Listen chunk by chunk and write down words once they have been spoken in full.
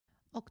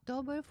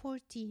October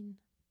 14.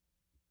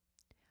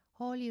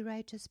 Holy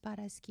Righteous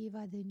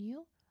Paraskeva the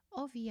New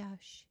of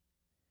Iasi.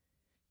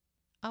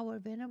 Our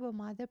Venerable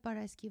Mother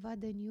Paraskeva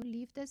the New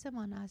lived as a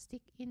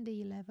monastic in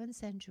the 11th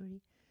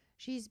century.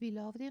 She is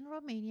beloved in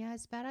Romania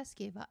as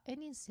Paraskeva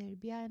and in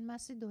Serbia and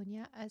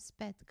Macedonia as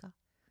Petka.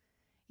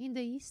 In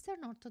the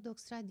Eastern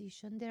Orthodox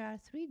tradition, there are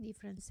three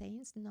different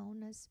saints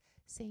known as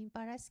Saint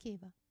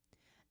Paraskeva.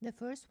 The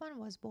first one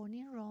was born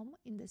in Rome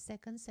in the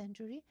 2nd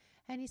century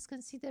and is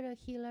considered a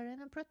healer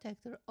and a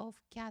protector of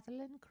cattle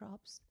and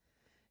crops.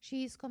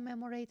 She is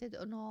commemorated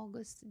on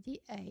August the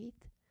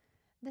 8th.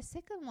 The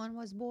second one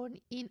was born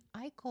in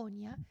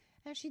Iconia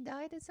and she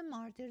died as a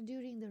martyr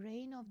during the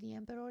reign of the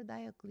Emperor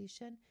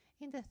Diocletian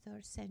in the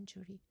 3rd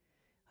century.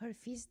 Her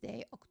feast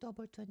day,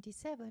 October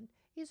 27th,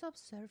 is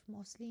observed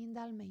mostly in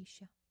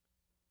Dalmatia.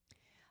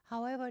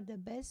 However, the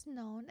best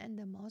known and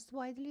the most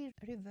widely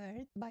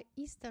revered by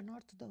Eastern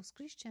Orthodox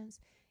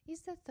Christians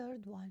is the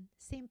third one,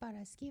 Saint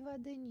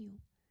Paraskeva the New,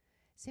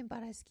 Saint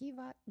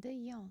Paraskeva the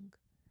Young,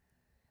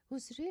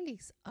 whose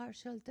relics are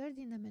sheltered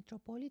in the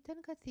Metropolitan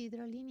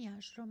Cathedral in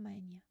Iasi,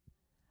 Romania.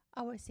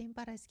 Our Saint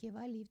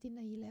Paraskeva lived in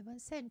the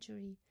 11th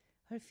century.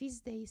 Her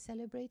feast day is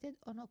celebrated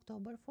on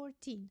October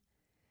 14.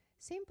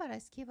 Saint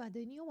Paraskeva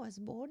the New was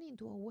born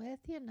into a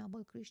wealthy and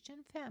noble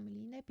Christian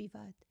family in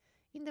Epivat,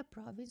 in the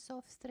province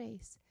of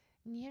Thrace,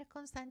 near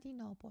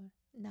Constantinople,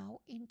 now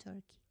in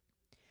Turkey,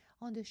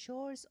 on the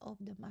shores of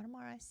the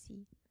Marmara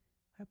Sea.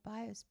 Her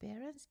pious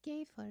parents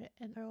gave her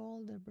and her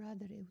older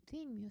brother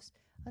Euthemius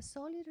a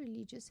solid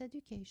religious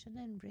education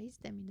and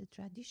raised them in the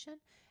tradition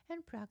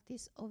and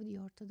practice of the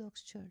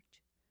Orthodox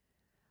Church.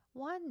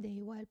 One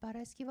day, while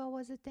Paraskeva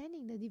was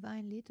attending the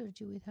Divine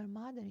Liturgy with her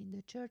mother in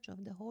the Church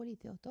of the Holy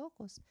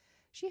Theotokos,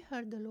 she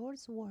heard the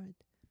Lord's word,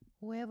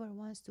 "Whoever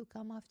wants to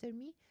come after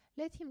me,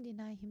 let him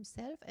deny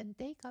himself and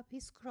take up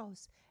his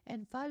cross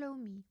and follow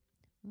me."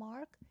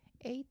 Mark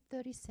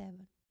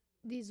 8:37.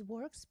 These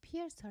words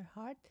pierced her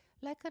heart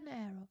like an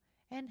arrow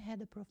and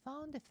had a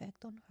profound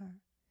effect on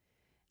her.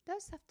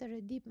 Thus, after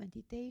a deep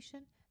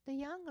meditation, the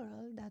young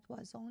girl, that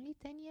was only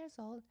 10 years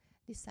old,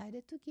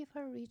 decided to give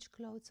her rich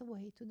clothes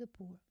away to the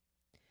poor.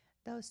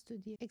 Thus, to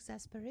the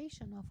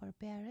exasperation of her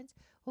parents,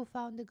 who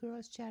found the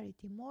girl's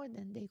charity more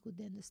than they could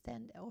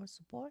understand or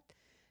support,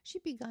 she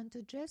began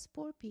to dress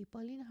poor people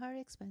in her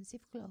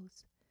expensive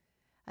clothes.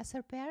 As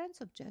her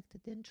parents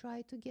objected and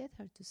tried to get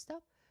her to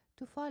stop,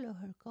 to follow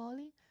her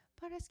calling,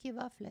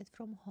 Paraskeva fled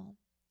from home.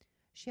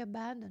 She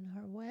abandoned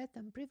her wealth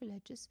and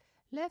privileges,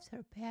 left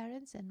her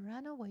parents, and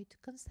ran away to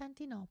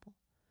Constantinople.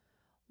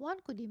 One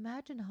could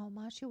imagine how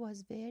much she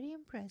was very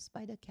impressed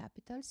by the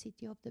capital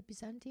city of the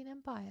Byzantine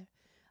Empire,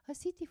 a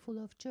city full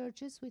of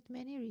churches with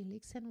many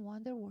relics and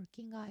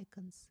wonder-working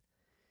icons.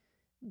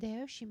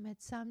 There she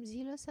met some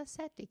zealous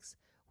ascetics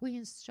who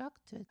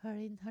instructed her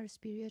in her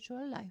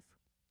spiritual life.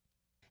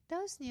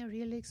 Thus, near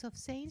relics of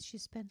saints, she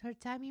spent her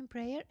time in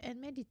prayer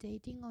and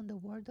meditating on the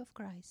word of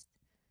Christ.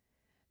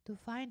 To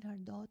find her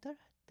daughter,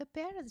 the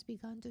parents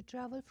began to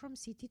travel from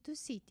city to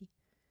city.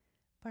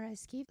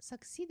 Paraskeva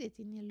succeeded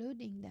in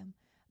eluding them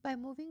by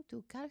moving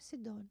to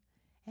Chalcedon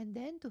and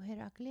then to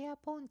Heraclea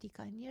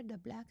Pontica near the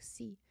Black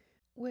Sea,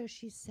 where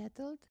she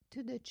settled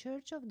to the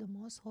Church of the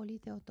Most Holy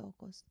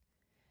Theotokos.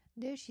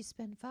 There she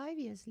spent 5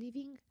 years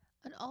living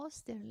an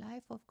austere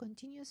life of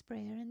continuous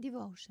prayer and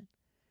devotion.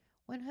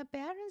 When her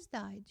parents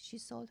died, she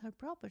sold her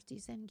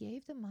properties and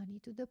gave the money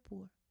to the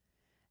poor.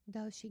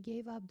 Thus she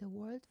gave up the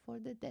world for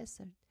the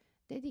desert,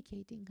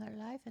 dedicating her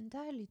life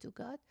entirely to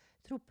God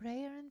through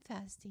prayer and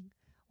fasting,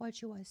 while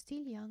she was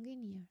still young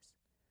in years.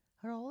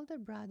 Her older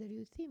brother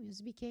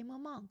Euthemius became a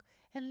monk,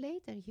 and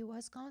later he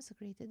was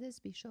consecrated as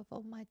Bishop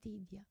of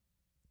Matidia.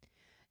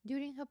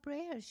 During her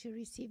prayers, she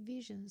received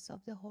visions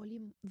of the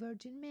Holy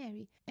Virgin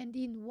Mary, and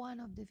in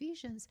one of the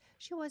visions,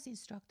 she was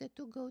instructed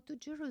to go to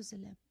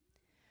Jerusalem.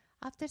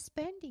 After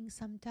spending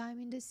some time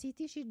in the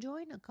city, she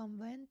joined a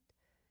convent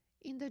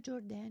in the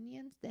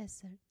Jordanian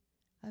desert.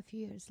 A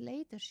few years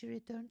later, she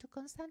returned to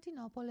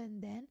Constantinople and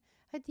then,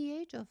 at the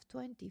age of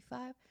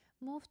 25,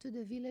 moved to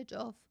the village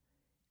of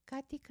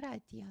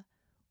Katikratia,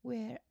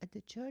 where at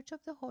the Church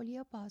of the Holy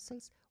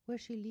Apostles, where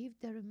she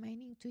lived the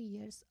remaining 2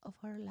 years of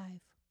her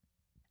life.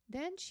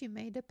 Then she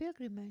made a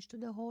pilgrimage to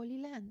the Holy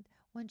Land,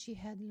 when she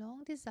had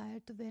long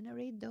desired to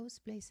venerate those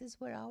places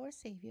where our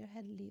Savior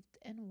had lived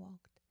and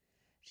walked.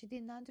 She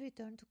did not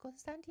return to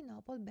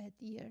Constantinople, but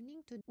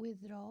yearning to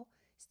withdraw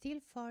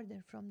still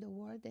further from the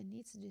world and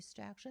its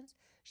distractions,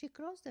 she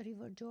crossed the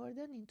river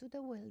Jordan into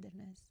the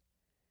wilderness.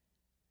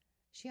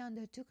 She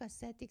undertook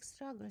ascetic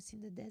struggles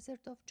in the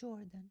desert of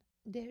Jordan.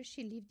 There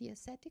she lived the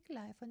ascetic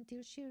life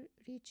until she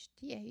reached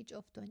the age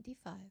of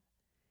 25.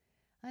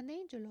 An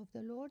angel of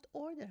the Lord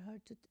ordered her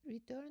to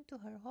return to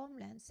her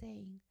homeland,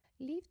 saying,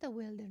 "Leave the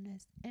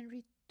wilderness and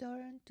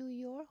return to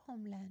your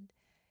homeland.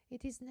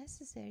 It is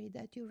necessary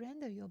that you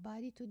render your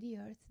body to the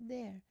earth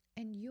there,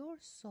 and your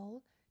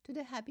soul to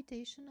the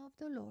habitation of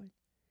the Lord."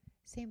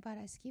 Saint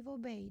Paraskeva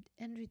obeyed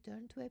and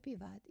returned to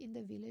Epivat in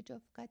the village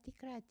of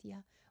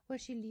Katikratia, where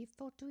she lived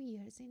for 2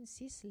 years in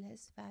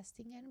ceaseless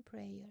fasting and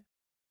prayer.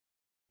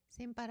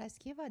 Saint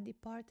Paraskeva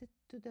departed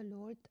to the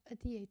Lord at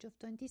the age of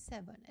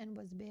 27 and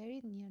was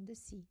buried near the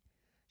sea.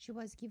 She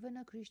was given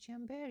a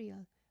Christian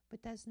burial,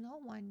 but as no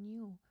one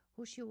knew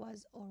who she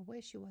was or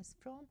where she was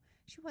from,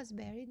 she was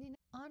buried in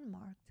an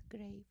unmarked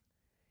grave.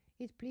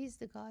 It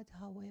pleased God,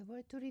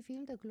 however, to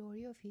reveal the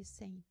glory of his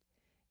saint.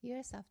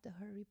 Years after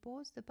her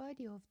repose, the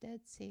body of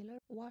dead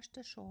sailor washed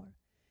ashore.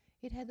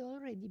 It had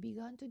already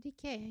begun to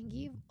decay and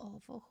give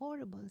off a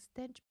horrible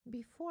stench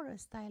before a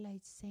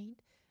stylized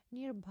saint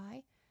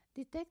nearby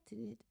detected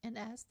it and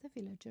asked the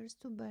villagers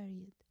to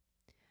bury it.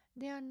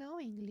 They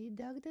unknowingly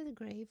dug the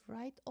grave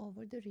right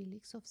over the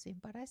relics of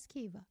Saint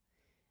Paraskeva.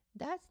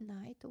 That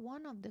night,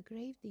 one of the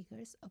grave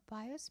diggers, a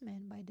pious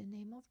man by the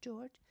name of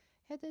George,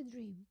 had a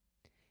dream.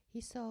 He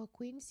saw a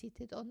queen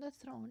seated on the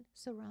throne,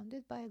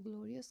 surrounded by a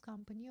glorious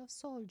company of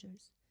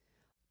soldiers.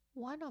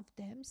 One of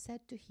them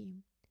said to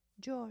him,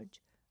 "George,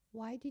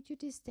 why did you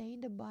disdain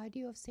the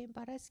body of Saint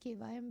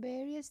Paraskeva and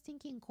bury a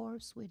stinking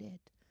corpse with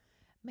it?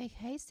 Make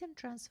haste and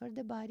transfer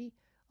the body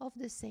of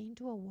the saint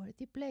to a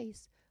worthy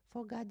place,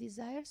 for God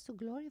desires to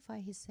glorify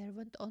his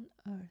servant on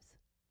earth."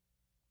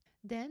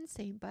 Then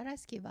Saint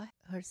Paraskeva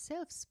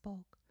herself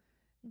spoke.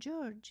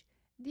 "George,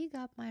 dig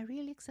up my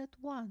relics at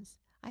once.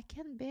 I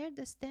can't bear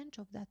the stench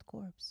of that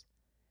corpse."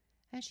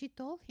 And she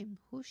told him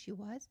who she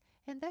was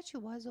and that she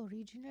was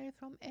originally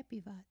from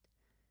Epivat.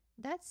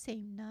 That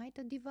same night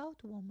a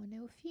devout woman,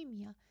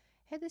 Euphemia,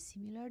 had a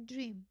similar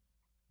dream.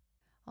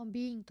 On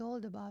being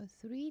told about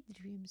 3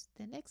 dreams,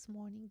 the next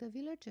morning the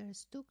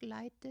villagers took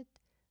lighted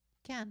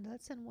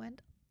candles and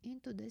went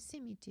into the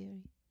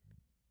cemetery,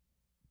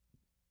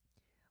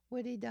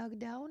 where they dug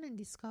down and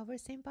discovered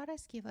St.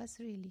 Paraskeva's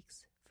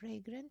relics,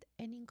 fragrant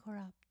and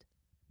incorrupt.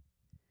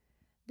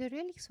 The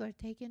relics were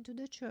taken to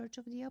the church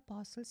of the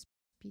apostles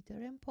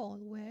Peter and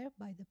Paul, where,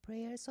 by the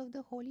prayers of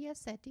the holy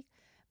ascetic,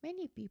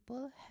 many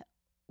people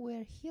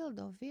were healed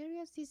of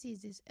various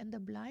diseases and the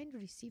blind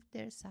received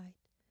their sight.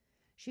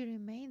 She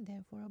remained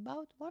there for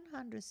about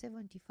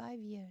 175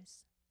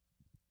 years.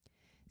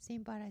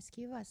 St.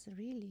 Paraskeva's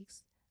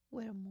relics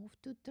were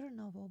moved to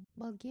Trnovo,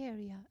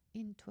 Bulgaria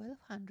in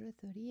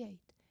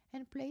 1238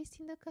 and placed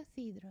in the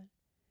cathedral.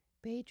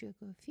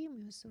 Patriarch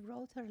Euphemius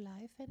wrote her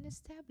life and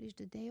established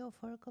the day of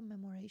her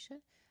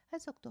commemoration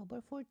as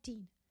October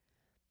 14.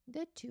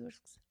 The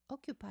Turks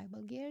occupied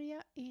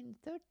Bulgaria in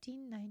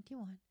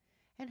 1391,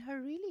 and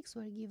her relics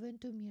were given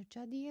to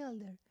Mircea the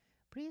Elder,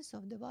 Prince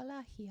of the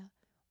Wallachia,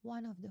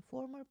 one of the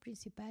former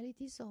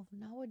principalities of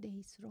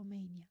nowadays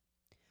Romania,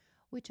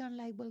 which,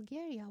 unlike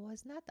Bulgaria,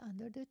 was not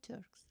under the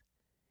Turks.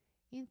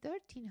 In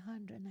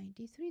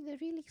 1393, the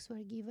relics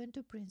were given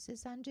to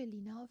Princess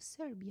Angelina of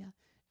Serbia,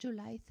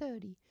 July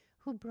 30,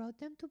 who brought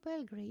them to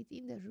Belgrade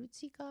in the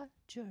Rucica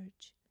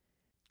church.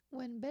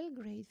 When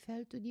Belgrade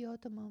fell to the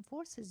Ottoman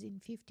forces in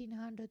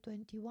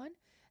 1521,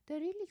 the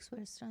relics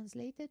were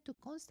translated to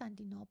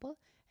Constantinople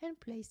and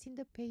placed in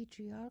the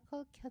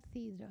Patriarchal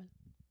Cathedral.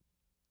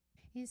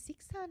 In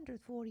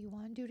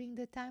 641, during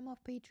the time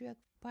of Patriarch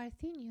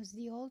Parthenius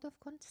the Old of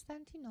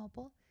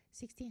Constantinople,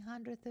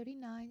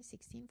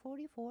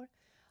 1639-1644,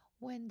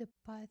 when the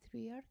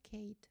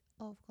Patriarchate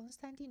of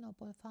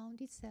Constantinople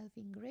found itself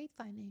in great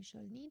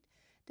financial need,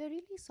 the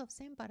relics of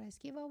Saint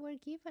Paraskeva were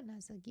given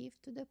as a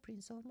gift to the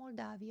Prince of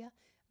Moldavia,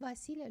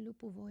 Vasile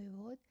Lupu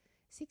Voivod,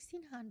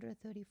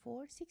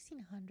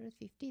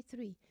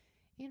 1634-1653,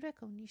 in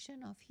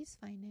recognition of his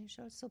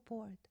financial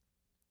support.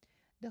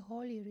 The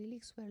holy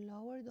relics were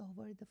lowered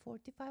over the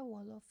fortified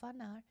wall of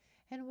Fanar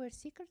and were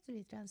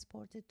secretly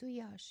transported to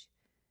Iași,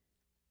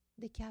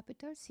 the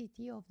capital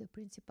city of the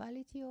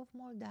Principality of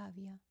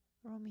Moldavia,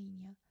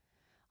 Romania.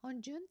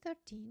 On June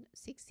 13,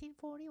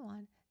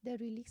 1641, the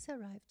relics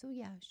arrived to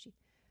Iași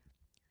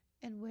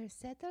and were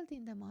settled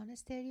in the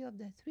monastery of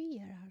the Three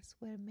Hierarchs,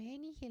 where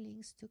many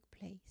healings took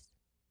place.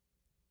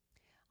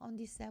 On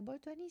December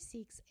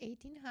 26,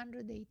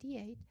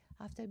 1888,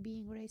 after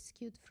being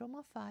rescued from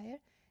a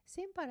fire,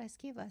 St.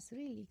 Paraskeva's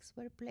relics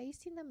were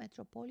placed in the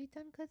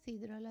Metropolitan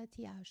Cathedral at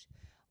Iași,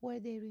 where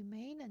they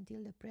remain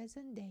until the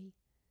present day.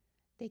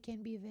 They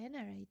can be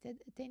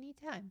venerated at any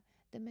time,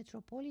 the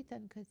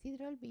Metropolitan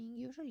Cathedral being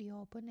usually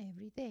open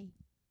every day.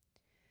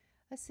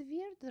 A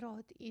severe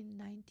drought in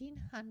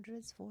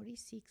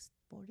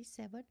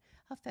 1946-47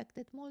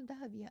 affected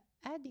Moldavia,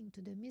 adding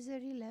to the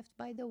misery left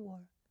by the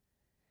war.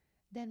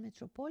 Then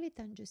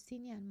Metropolitan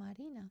Justinian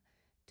Marina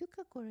took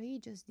a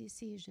courageous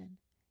decision.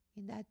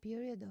 In that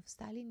period of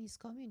Stalinist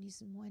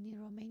communism, when in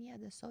Romania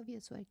the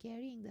Soviets were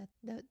carrying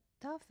the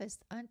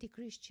toughest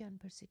anti-Christian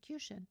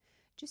persecution,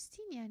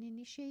 Justinian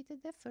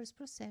initiated the first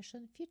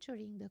procession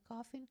featuring the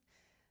coffin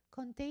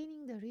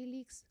containing the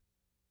relics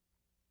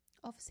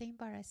of Saint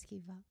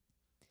Paraskeva.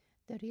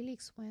 The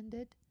relics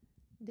wended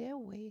their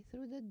way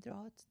through the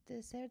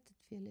drought-deserted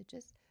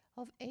villages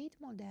of 8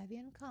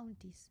 Moldavian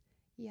counties: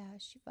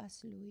 Iași,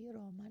 Vaslui,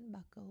 Roman,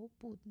 Bacău,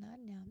 Putna,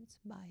 Neamț,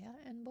 Baia,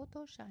 and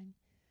Botoșani.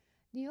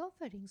 The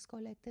offerings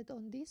collected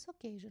on this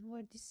occasion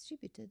were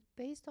distributed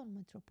based on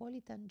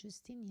Metropolitan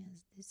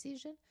Justinian's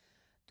decision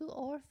to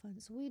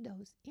orphans,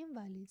 widows,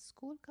 invalids,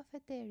 school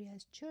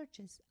cafeterias,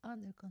 churches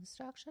under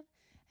construction,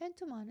 and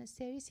to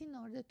monasteries in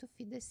order to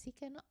feed the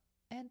sick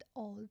and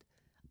old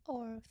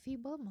or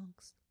feeble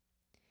monks.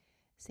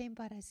 Saint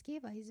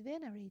Paraskeva is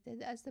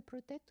venerated as the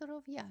protector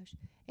of Iași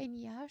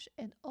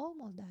and all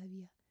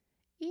Moldavia.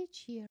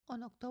 Each year,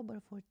 on October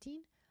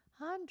 14,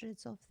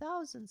 hundreds of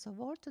thousands of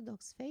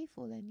Orthodox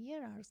faithful and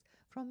hierarchs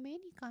from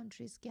many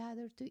countries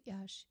gather to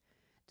Iași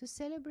to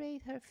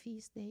celebrate her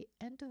feast day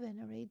and to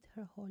venerate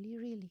her holy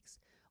relics,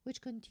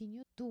 which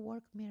continue to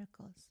work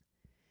miracles.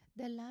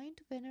 The line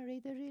to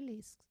venerate the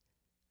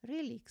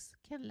relics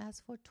can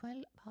last for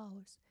 12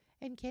 hours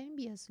and can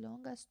be as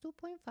long as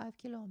 2.5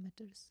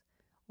 kilometers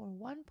or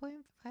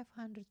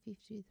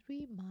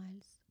 1.553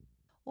 miles.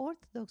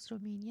 Orthodox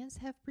Romanians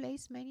have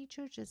placed many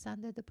churches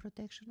under the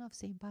protection of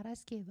Saint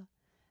Paraskeva.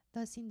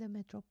 Thus, in the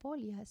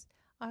metropolias,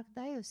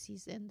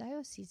 archdioceses, and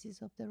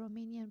dioceses of the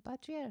Romanian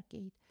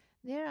Patriarchate,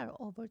 there are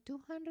over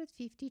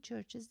 250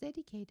 churches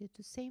dedicated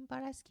to Saint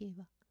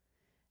Paraskeva.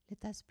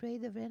 Let us pray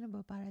the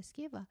Venerable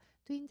Paraskeva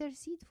to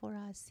intercede for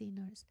us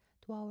sinners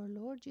to our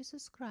Lord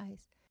Jesus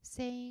Christ,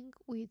 saying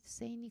with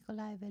Saint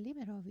Nicolai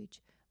Velimirovich,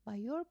 by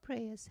your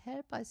prayers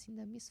help us in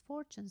the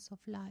misfortunes of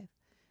life.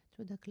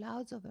 Through the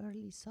clouds of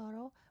early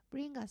sorrow,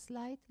 bring us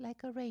light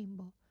like a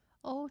rainbow.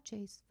 O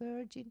chaste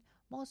Virgin,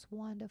 most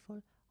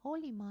wonderful,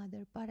 Holy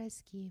Mother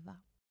Paraskeva.